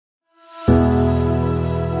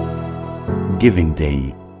Giving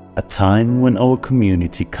Day, a time when our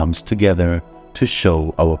community comes together to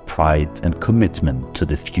show our pride and commitment to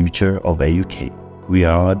the future of AUK. We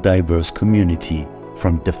are a diverse community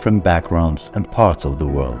from different backgrounds and parts of the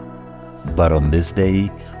world. But on this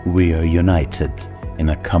day, we are united in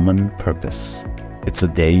a common purpose. It's a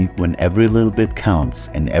day when every little bit counts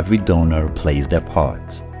and every donor plays their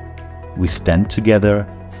part. We stand together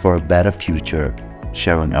for a better future,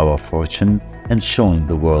 sharing our fortune and showing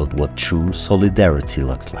the world what true solidarity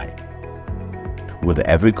looks like. With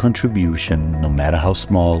every contribution, no matter how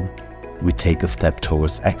small, we take a step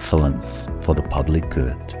towards excellence for the public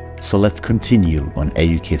good. So let's continue on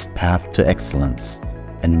AUK's path to excellence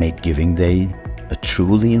and make Giving Day a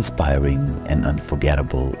truly inspiring and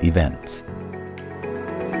unforgettable event.